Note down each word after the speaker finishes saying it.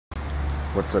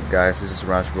What's up, guys? This is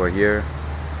Rashid here.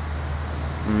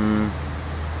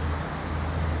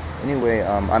 Anyway,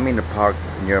 I'm in the park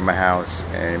near my house,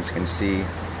 and as you can see,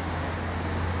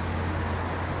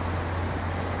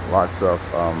 lots of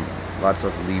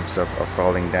leaves are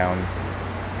falling down.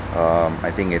 I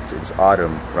think it's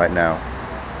autumn right now.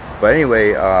 But anyway,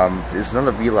 it's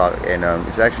another vlog, and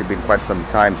it's actually been quite some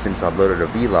time since I uploaded a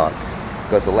vlog,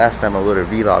 because the last time I uploaded a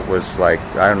vlog was like,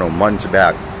 I don't know, months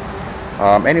back.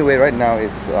 Anyway, right now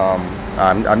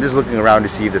I'm just looking around to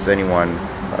see if there's anyone.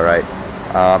 All right.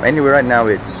 Anyway, right now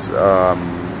it's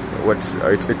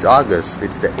August.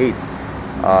 It's the 8th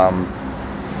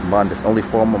month. It's only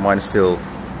 4 more months till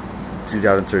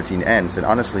 2013 ends, and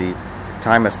honestly,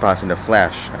 time has passed in a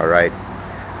flash. All right.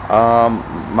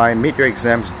 My mid-year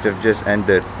exams have just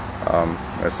ended.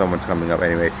 Someone's coming up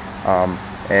anyway.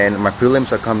 And my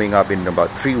prelims are coming up in about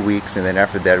 3 weeks, and then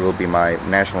after that will be my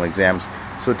national exams.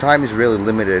 So time is really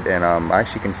limited, and I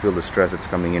actually can feel the stress that's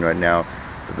coming in right now.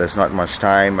 There's not much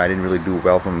time. I didn't really do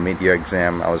well from a mid-year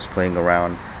exam. I was playing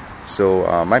around. So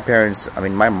my parents,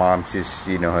 my mom, she's,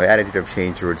 her attitude have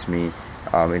changed towards me,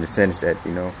 in the sense that,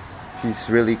 she's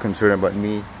really concerned about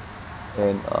me.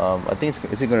 And I think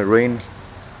is it gonna rain?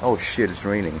 Oh shit, it's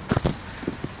raining.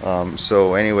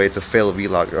 So anyway, it's a fail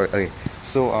vlog. Okay,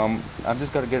 so I'm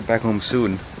just gotta get back home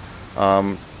soon.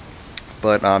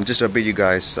 But just to update you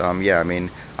guys, yeah,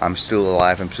 I'm still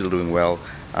alive. I'm still doing well.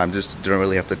 Just don't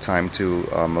really have the time to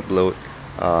upload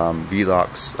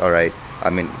vlogs. All right.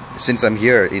 Since I'm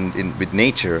here with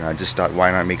nature, I just thought, why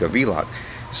not make a vlog?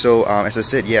 So as I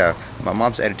said, yeah, my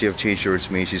mom's attitude have changed towards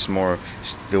me. She's more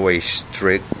the way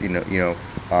strict.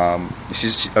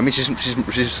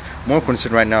 She's more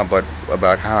concerned right now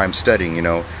about how I'm studying.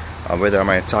 Whether am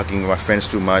I talking with my friends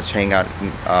too much, hang out,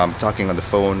 talking on the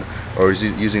phone, or is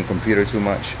it using computer too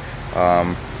much?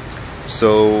 Yeah,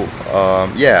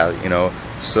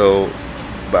 so,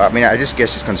 but I just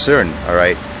guess she's concerned. All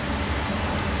right.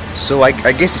 So I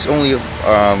guess it's only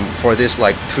for this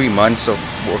like 3 months of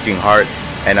working hard,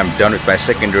 and I'm done with my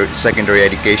secondary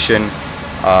education.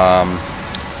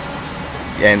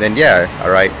 And then yeah,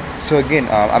 all right. So again,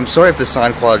 I'm sorry if the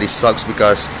sound quality sucks,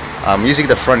 because I'm using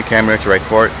the front camera to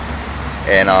record,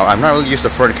 and I've not really used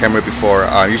the front camera before.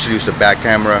 I usually use the back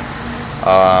camera,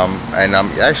 and I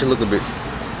actually look a bit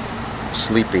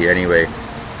sleepy anyway.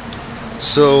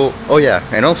 So, oh yeah,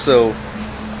 and also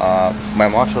my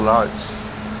martial arts.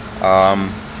 I'm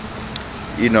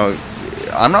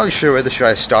not really sure whether should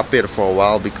I stop it for a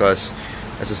while, because,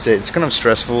 as I said, it's kind of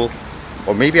stressful.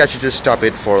 Or maybe I should just stop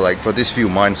it for this few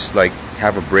months, like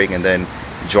have a break and then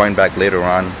join back later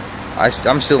on.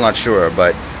 I'm still not sure,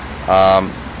 but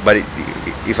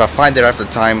if I find that after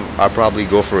time, I'll probably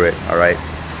go for it. All right.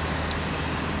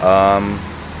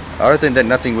 Other than that,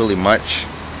 nothing really much.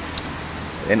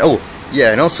 And oh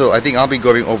yeah, and also I think I'll be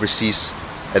going overseas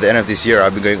at the end of this year.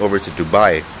 I'll be going over to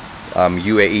Dubai,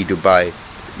 UAE, Dubai,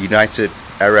 United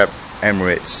Arab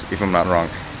Emirates, if I'm not wrong.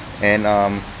 And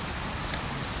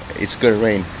it's gonna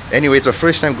rain. Anyway, it's my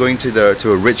first time going to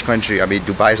a rich country.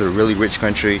 Dubai is a really rich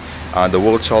country. The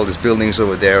world's tallest buildings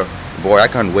over there. Boy, I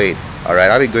can't wait. All right,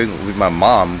 I'll be going with my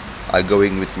mom. I'm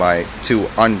going with my 2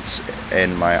 aunts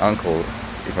and my uncle,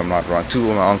 if I'm not wrong. 2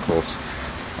 of my uncles.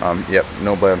 Yep,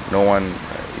 no one.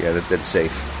 Yeah, that's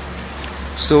safe.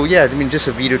 So yeah, just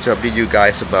a video to update you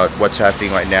guys about what's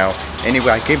happening right now.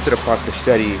 Anyway, I came to the park to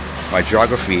study my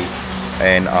geography,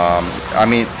 and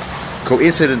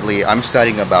coincidentally, I'm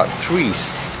studying about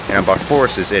trees and about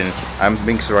forests, and I'm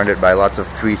being surrounded by lots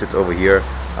of trees that's over here.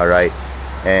 All right,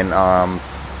 and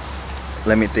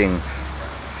let me think.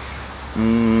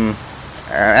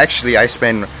 Actually, I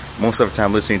spend most of the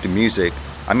time listening to music.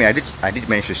 I did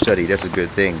manage to study. That's a good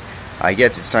thing. I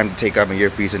guess it's time to take out my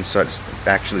earpiece and start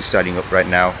actually studying up right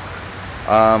now.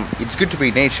 It's good to be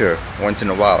in nature once in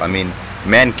a while.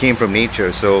 Man came from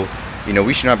nature, so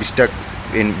we should not be stuck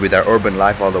with our urban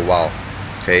life all the while.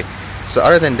 Okay. So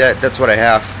other than that, that's what I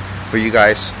have for you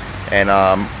guys, and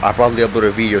I'll probably upload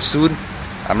a video soon.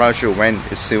 I'm not sure when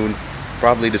it's soon.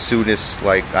 Probably the soonest,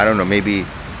 I don't know, maybe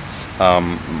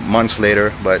months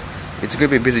later. But it's gonna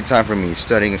be a busy time for me,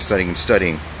 studying.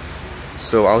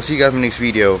 So I'll see you guys in the next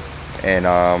video, and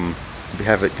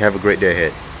have a great day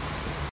ahead.